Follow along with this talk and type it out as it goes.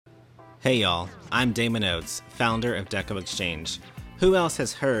Hey y'all, I'm Damon Oates, founder of Deco Exchange. Who else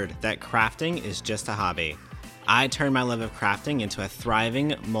has heard that crafting is just a hobby? I turned my love of crafting into a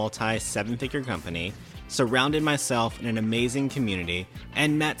thriving multi-seven-figure company, surrounded myself in an amazing community,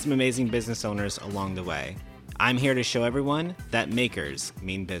 and met some amazing business owners along the way. I'm here to show everyone that makers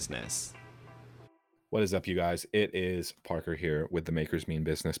mean business. What is up, you guys? It is Parker here with the Makers Mean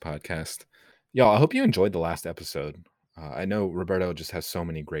Business podcast. Y'all, I hope you enjoyed the last episode. I know Roberto just has so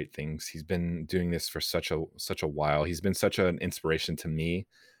many great things. He's been doing this for such a while. He's been such an inspiration to me,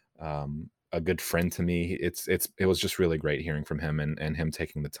 a good friend to me. It was just really great hearing from him and him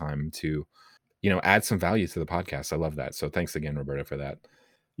taking the time to, add some value to the podcast. I love that. So thanks again, Roberto, for that.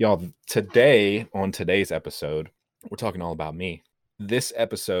 Y'all, today on today's episode, we're talking all about me. This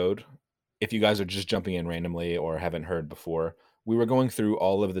episode, if you guys are just jumping in randomly or haven't heard before, we were going through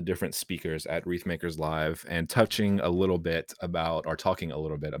all of the different speakers at Wreath Makers Live and talking a little bit about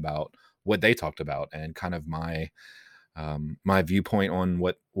what they talked about and kind of my viewpoint on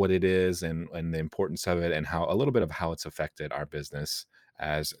what it is and the importance of it and how a little bit of how it's affected our business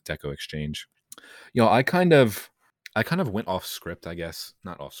as Deco Exchange. I kind of went off script, I guess.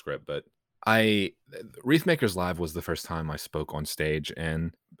 Not off script, but Wreath Makers Live was the first time I spoke on stage.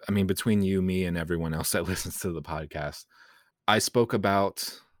 And I mean, between you, me, and everyone else that listens to the podcast, I spoke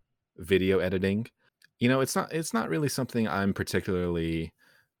about video editing. It's not really something I'm particularly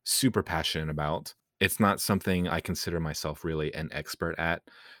super passionate about. It's not something I consider myself really an expert at,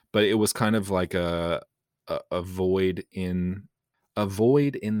 but it was kind of like a void in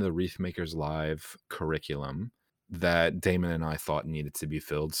the Wreath Makers Live curriculum that Damon and I thought needed to be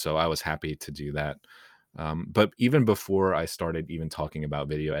filled. So I was happy to do that. But even before I started even talking about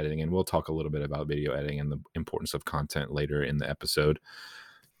video editing, and we'll talk a little bit about video editing and the importance of content later in the episode,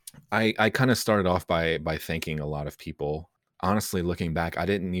 I kind of started off by thanking a lot of people. Honestly, looking back, I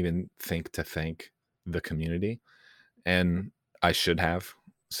didn't even think to thank the community, and I should have.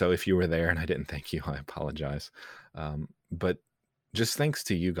 So if you were there and I didn't thank you, I apologize. But just thanks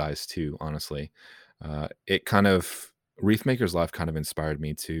to you guys too, honestly. Wreath Makers Live kind of inspired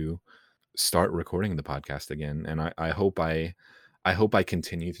me to start recording the podcast again. And I hope I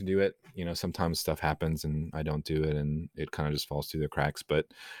continue to do it. Sometimes stuff happens and I don't do it and it kind of just falls through the cracks. But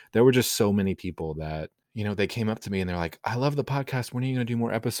there were just so many people that, they came up to me and they're like, I love the podcast. When are you going to do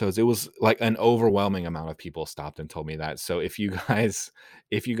more episodes? It was like an overwhelming amount of people stopped and told me that. So if you guys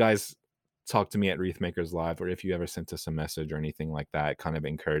talk to me at Wreath Makers Live, or if you ever sent us a message or anything like that, kind of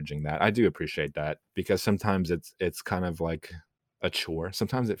encouraging that, I do appreciate that, because sometimes it's kind of like a chore.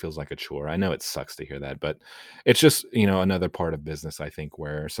 Sometimes it feels like a chore. I know it sucks to hear that, but it's just, another part of business, I think,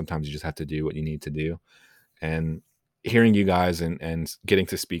 where sometimes you just have to do what you need to do. And hearing you guys and getting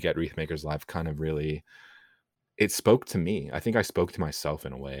to speak at Wreath Makers Live kind of really, it spoke to me. I think I spoke to myself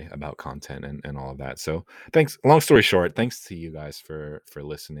in a way about content and all of that. So thanks. Long story short, thanks to you guys for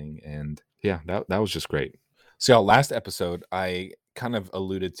listening. And yeah, that was just great. So last episode, I kind of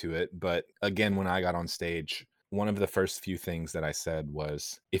alluded to it, but again, when I got on stage, one of the first few things that I said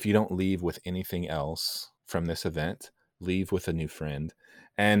was, if you don't leave with anything else from this event, leave with a new friend.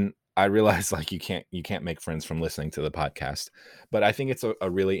 And I realized like you can't make friends from listening to the podcast, but I think it's a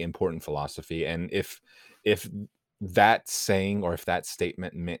really important philosophy. And if that saying or if that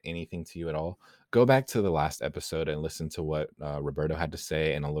statement meant anything to you at all, go back to the last episode and listen to what Roberto had to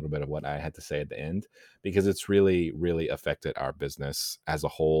say and a little bit of what I had to say at the end, because it's really, really affected our business as a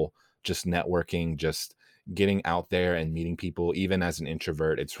whole. Just networking, just getting out there and meeting people. Even as an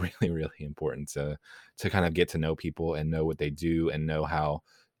introvert, it's really, really important to kind of get to know people and know what they do and know how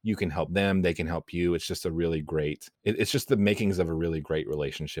you can help them, they can help you. It's just a really great, it's just the makings of a really great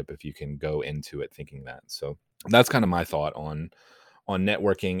relationship if you can go into it thinking that. So that's kind of my thought on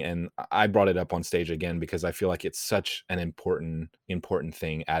networking. And I brought it up on stage again because I feel like it's such an important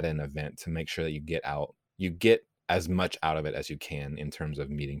thing at an event, to make sure that you get as much out of it as you can in terms of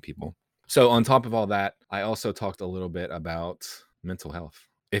meeting people. So on top of all that, I also talked a little bit about mental health.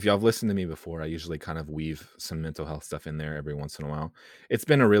 If y'all have listened to me before, I usually kind of weave some mental health stuff in there every once in a while. It's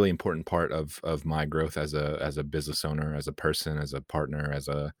been a really important part of my growth as a business owner, as a person, as a partner, as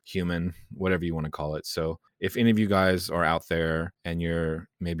a human, whatever you want to call it. So if any of you guys are out there and you're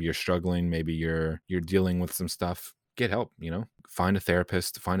struggling, maybe you're dealing with some stuff, get help, find a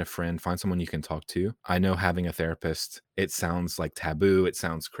therapist, find a friend, find someone you can talk to. I know having a therapist, it sounds like taboo. It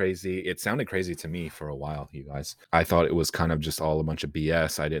sounds crazy. It sounded crazy to me for a while, you guys. I thought it was kind of just all a bunch of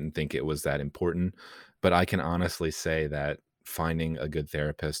BS. I didn't think it was that important, but I can honestly say that finding a good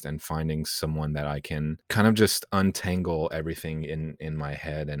therapist and finding someone that I can kind of just untangle everything in my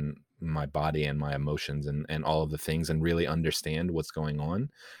head and my body and my emotions and all of the things and really understand what's going on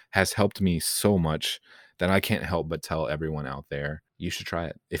has helped me so much that I can't help but tell everyone out there, you should try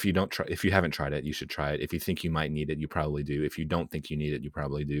it. If you haven't tried it, you should try it. If you think you might need it, you probably do. If you don't think you need it, you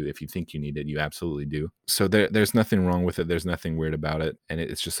probably do. If you think you need it, you absolutely do. So there's nothing wrong with it. There's nothing weird about it. And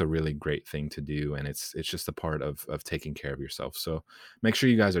it's just a really great thing to do. And it's just a part of taking care of yourself. So make sure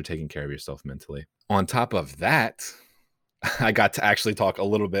you guys are taking care of yourself mentally. On top of that, I got to actually talk a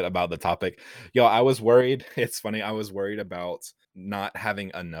little bit about the topic. Yo, I was worried. It's funny. I was worried about not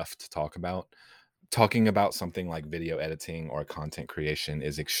having enough to talk about. Talking about something like video editing or content creation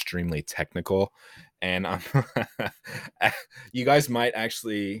is extremely technical, and you guys might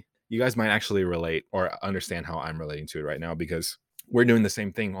actually relate or understand how I'm relating to it right now, because we're doing the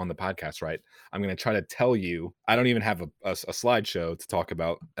same thing on the podcast, right? I'm going to try to tell you, I don't even have a slideshow to talk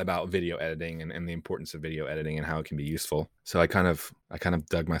about video editing and the importance of video editing and how it can be useful. So I kind of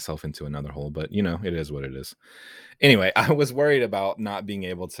dug myself into another hole, but it is what it is. Anyway, I was worried about not being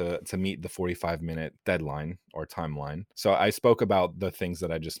able to meet the 45-minute deadline or timeline. So I spoke about the things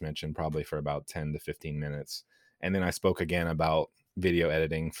that I just mentioned probably for about 10 to 15 minutes. And then I spoke again about video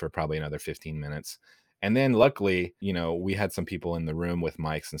editing for probably another 15 minutes. And then luckily, we had some people in the room with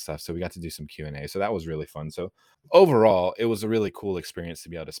mics and stuff, so we got to do some Q&A. So that was really fun. So overall, it was a really cool experience to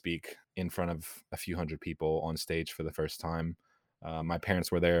be able to speak in front of a few hundred people on stage for the first time. My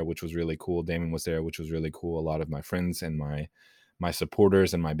parents were there, which was really cool. Damon was there, which was really cool. A lot of my friends and my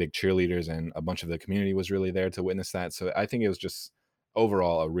supporters and my big cheerleaders and a bunch of the community was really there to witness that. So I think it was just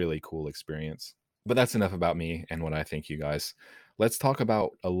overall a really cool experience. But that's enough about me and what I think, you guys. Let's talk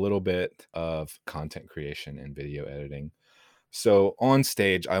about a little bit of content creation and video editing. So on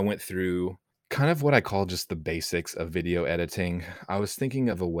stage, I went through kind of what I call just the basics of video editing. I was thinking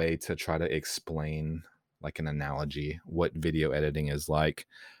of a way to try to explain, like an analogy, what video editing is like.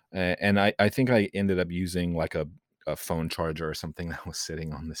 And I think I ended up using like a phone charger or something that was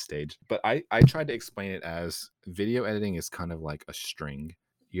sitting on the stage. But I tried to explain it as video editing is kind of like a string.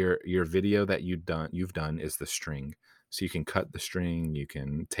 Your video that you've done is the string. So you can cut the string, you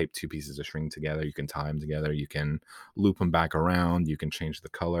can tape two pieces of string together, you can tie them together, you can loop them back around, you can change the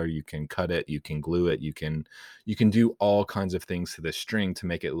color, you can cut it, you can glue it, you can do all kinds of things to the string to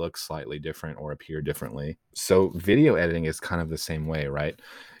make it look slightly different or appear differently. So video editing is kind of the same way, right?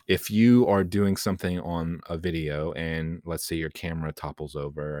 If you are doing something on a video and let's say your camera topples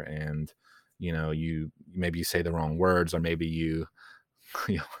over and you maybe you say the wrong words, or maybe you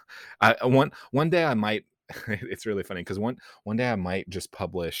one day I might it's really funny because one day I might just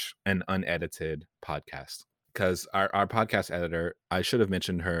publish an unedited podcast, because our podcast editor, I should have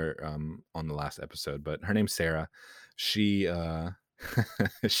mentioned her on the last episode, but her name's Sarah. She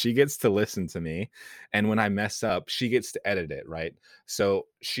she gets to listen to me, and when I mess up, she gets to edit it, right? So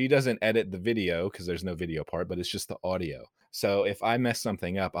she doesn't edit the video because there's no video part, but it's just the audio. So if I mess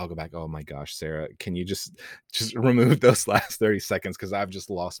something up, I'll go back, oh my gosh, Sarah, can you just remove those last 30 seconds, because I've just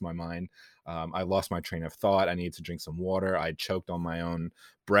lost my mind. I lost my train of thought. I need to drink some water. I choked on my own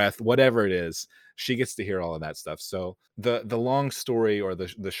breath, whatever it is. She gets to hear all of that stuff. So the long story, or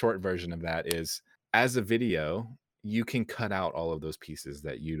the short version of that, is as a video, you can cut out all of those pieces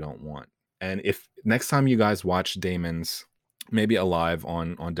that you don't want. And if next time you guys watch Damon's, maybe a live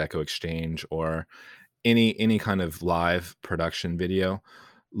on Deco Exchange or any kind of live production video,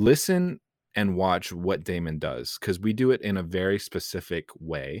 listen and watch what Damon does, because we do it in a very specific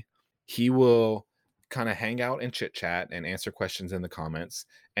way. He will kind of hang out and chit chat and answer questions in the comments,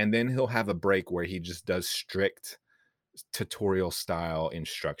 and then he'll have a break where he just does strict tutorial style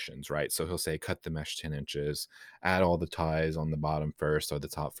instructions, right? So he'll say, cut the mesh 10 inches, add all the ties on the bottom first or the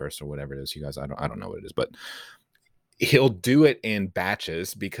top first or whatever it is. You guys, I don't know what it is, but he'll do it in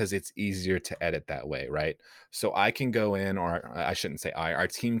batches because it's easier to edit that way, right? So I can go in, or I shouldn't say our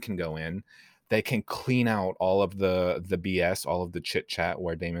team can go in, they can clean out all of the BS, all of the chit chat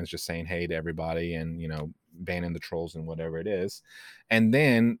where Damon's just saying hey to everybody and banning the trolls and whatever it is. And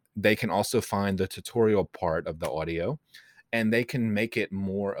then they can also find the tutorial part of the audio, and they can make it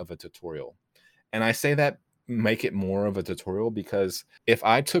more of a tutorial. And I say that, make it more of a tutorial, because if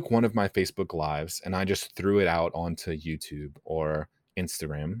I took one of my Facebook lives and I just threw it out onto YouTube or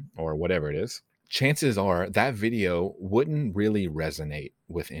Instagram or whatever it is, chances are that video wouldn't really resonate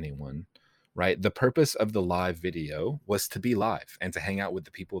with anyone, right? The purpose of the live video was to be live and to hang out with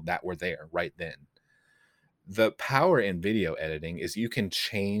the people that were there right then. The power in video editing is you can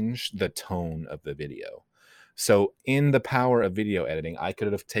change the tone of the video. So in the power of video editing, I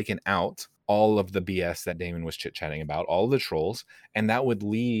could have taken out all of the BS that Damon was chit-chatting about, all the trolls, and that would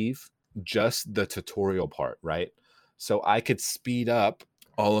leave just the tutorial part, right? So I could speed up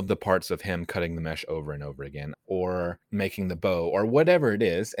all of the parts of him cutting the mesh over and over again, or making the bow, or whatever it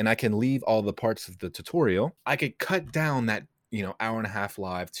is, and I can leave all the parts of the tutorial. I could cut down that, hour and a half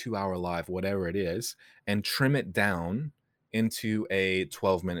live, 2 hour live, whatever it is, and trim it down into a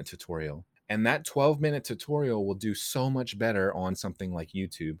 12-minute tutorial. And that 12-minute tutorial will do so much better on something like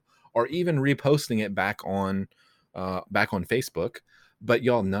YouTube, or even reposting it back on Facebook. But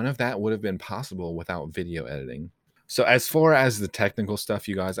y'all, none of that would have been possible without video editing. So as far as the technical stuff,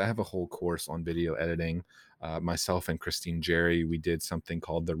 you guys, I have a whole course on video editing. Myself and Christine Jerry, we did something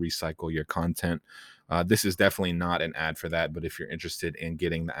called the Recycle Your Content. This is definitely not an ad for that, but if you're interested in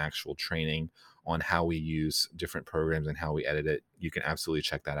getting the actual training on how we use different programs and how we edit it, you can absolutely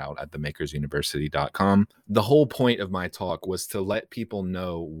check that out at themakersuniversity.com. The whole point of my talk was to let people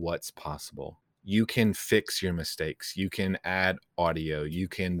know what's possible. You can fix your mistakes. You can add audio. You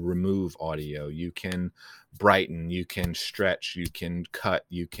can remove audio. You can brighten. You can stretch. You can cut.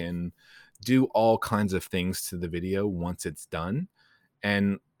 You can do all kinds of things to the video once it's done.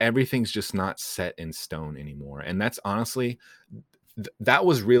 And everything's just not set in stone anymore. And that's honestly, that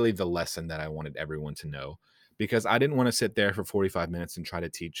was really the lesson that I wanted everyone to know, because I didn't want to sit there for 45 minutes and try to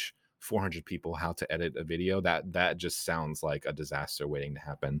teach 400 people how to edit a video. That just sounds like a disaster waiting to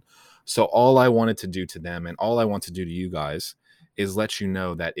happen. So all I wanted to do to them, and all I want to do to you guys, is let you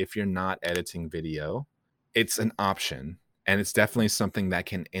know that if you're not editing video, it's an option, and it's definitely something that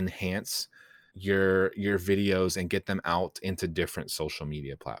can enhance your videos and get them out into different social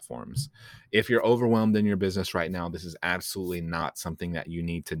media platforms. If you're overwhelmed in your business right now, this is absolutely not something that you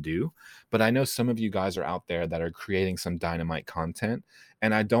need to do. But I know some of you guys are out there that are creating some dynamite content,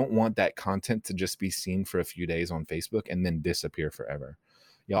 and I don't want that content to just be seen for a few days on Facebook and then disappear forever.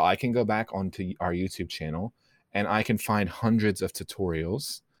 Y'all, I can go back onto our YouTube channel and I can find hundreds of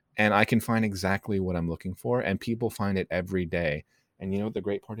tutorials, and I can find exactly what I'm looking for, and people find it every day. And you know what the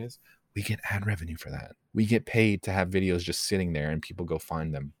great part is? We get ad revenue for that. We get paid to have videos just sitting there and people go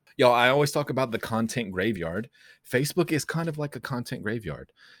find them. Y'all, I always talk about the content graveyard. Facebook is kind of like a content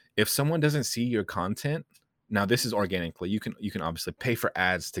graveyard. If someone doesn't see your content, now this is organically, you can obviously pay for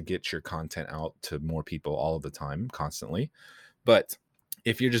ads to get your content out to more people all of the time, constantly. But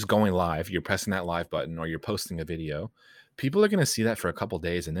if you're just going live, you're pressing that live button, or you're posting a video, people are going to see that for a couple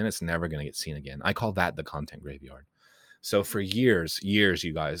days, and then it's never going to get seen again. I call that the content graveyard. So for years,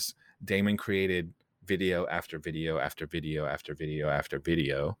 you guys, Damon created video after video after video after video after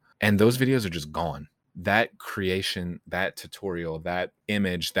video, and those videos are just gone. That creation, that tutorial, that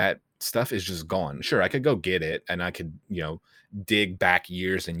image, that stuff is just gone. Sure, I could go get it, and I could, dig back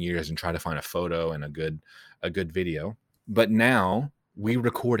years and years and try to find a photo and a good video. But now we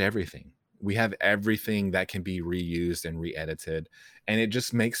record everything. We have everything that can be reused and re-edited, and it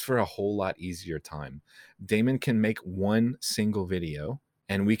just makes for a whole lot easier time. Damon can make one single video,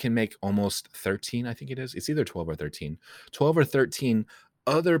 and we can make almost 13, I think it is. It's either 12 or 13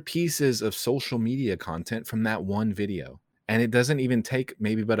 other pieces of social media content from that one video. And it doesn't even take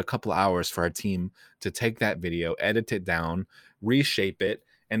maybe but a couple hours for our team to take that video, edit it down, reshape it.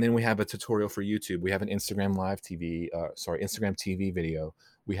 And then we have a tutorial for YouTube. We have an Instagram TV video.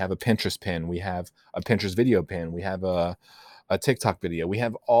 We have a Pinterest pin. We have a Pinterest video pin. We have a TikTok video. We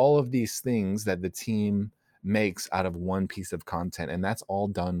have all of these things that the team makes out of one piece of content, and that's all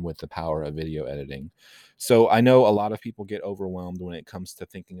done with the power of video editing. So I know a lot of people get overwhelmed when it comes to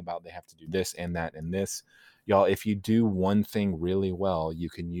thinking about they have to do this and that and this. Y'all, if you do one thing really well, you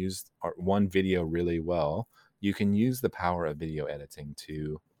can use one video really well, you can use the power of video editing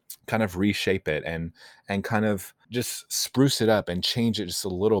to kind of reshape it and kind of just spruce it up and change it just a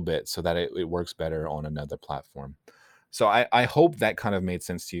little bit so that it works better on another platform. So I hope that kind of made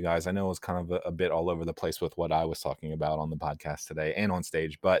sense to you guys. I know it was kind of a bit all over the place with what I was talking about on the podcast today and on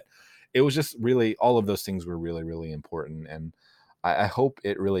stage, but it was just really, all of those things were really, really important. And I hope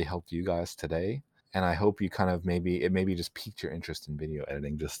it really helped you guys today. And I hope you kind of maybe just piqued your interest in video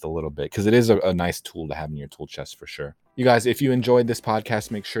editing just a little bit, because it is a nice tool to have in your tool chest for sure. You guys, if you enjoyed this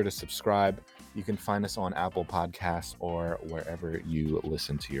podcast, make sure to subscribe. You can find us on Apple Podcasts or wherever you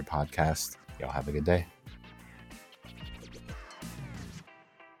listen to your podcast. Y'all have a good day.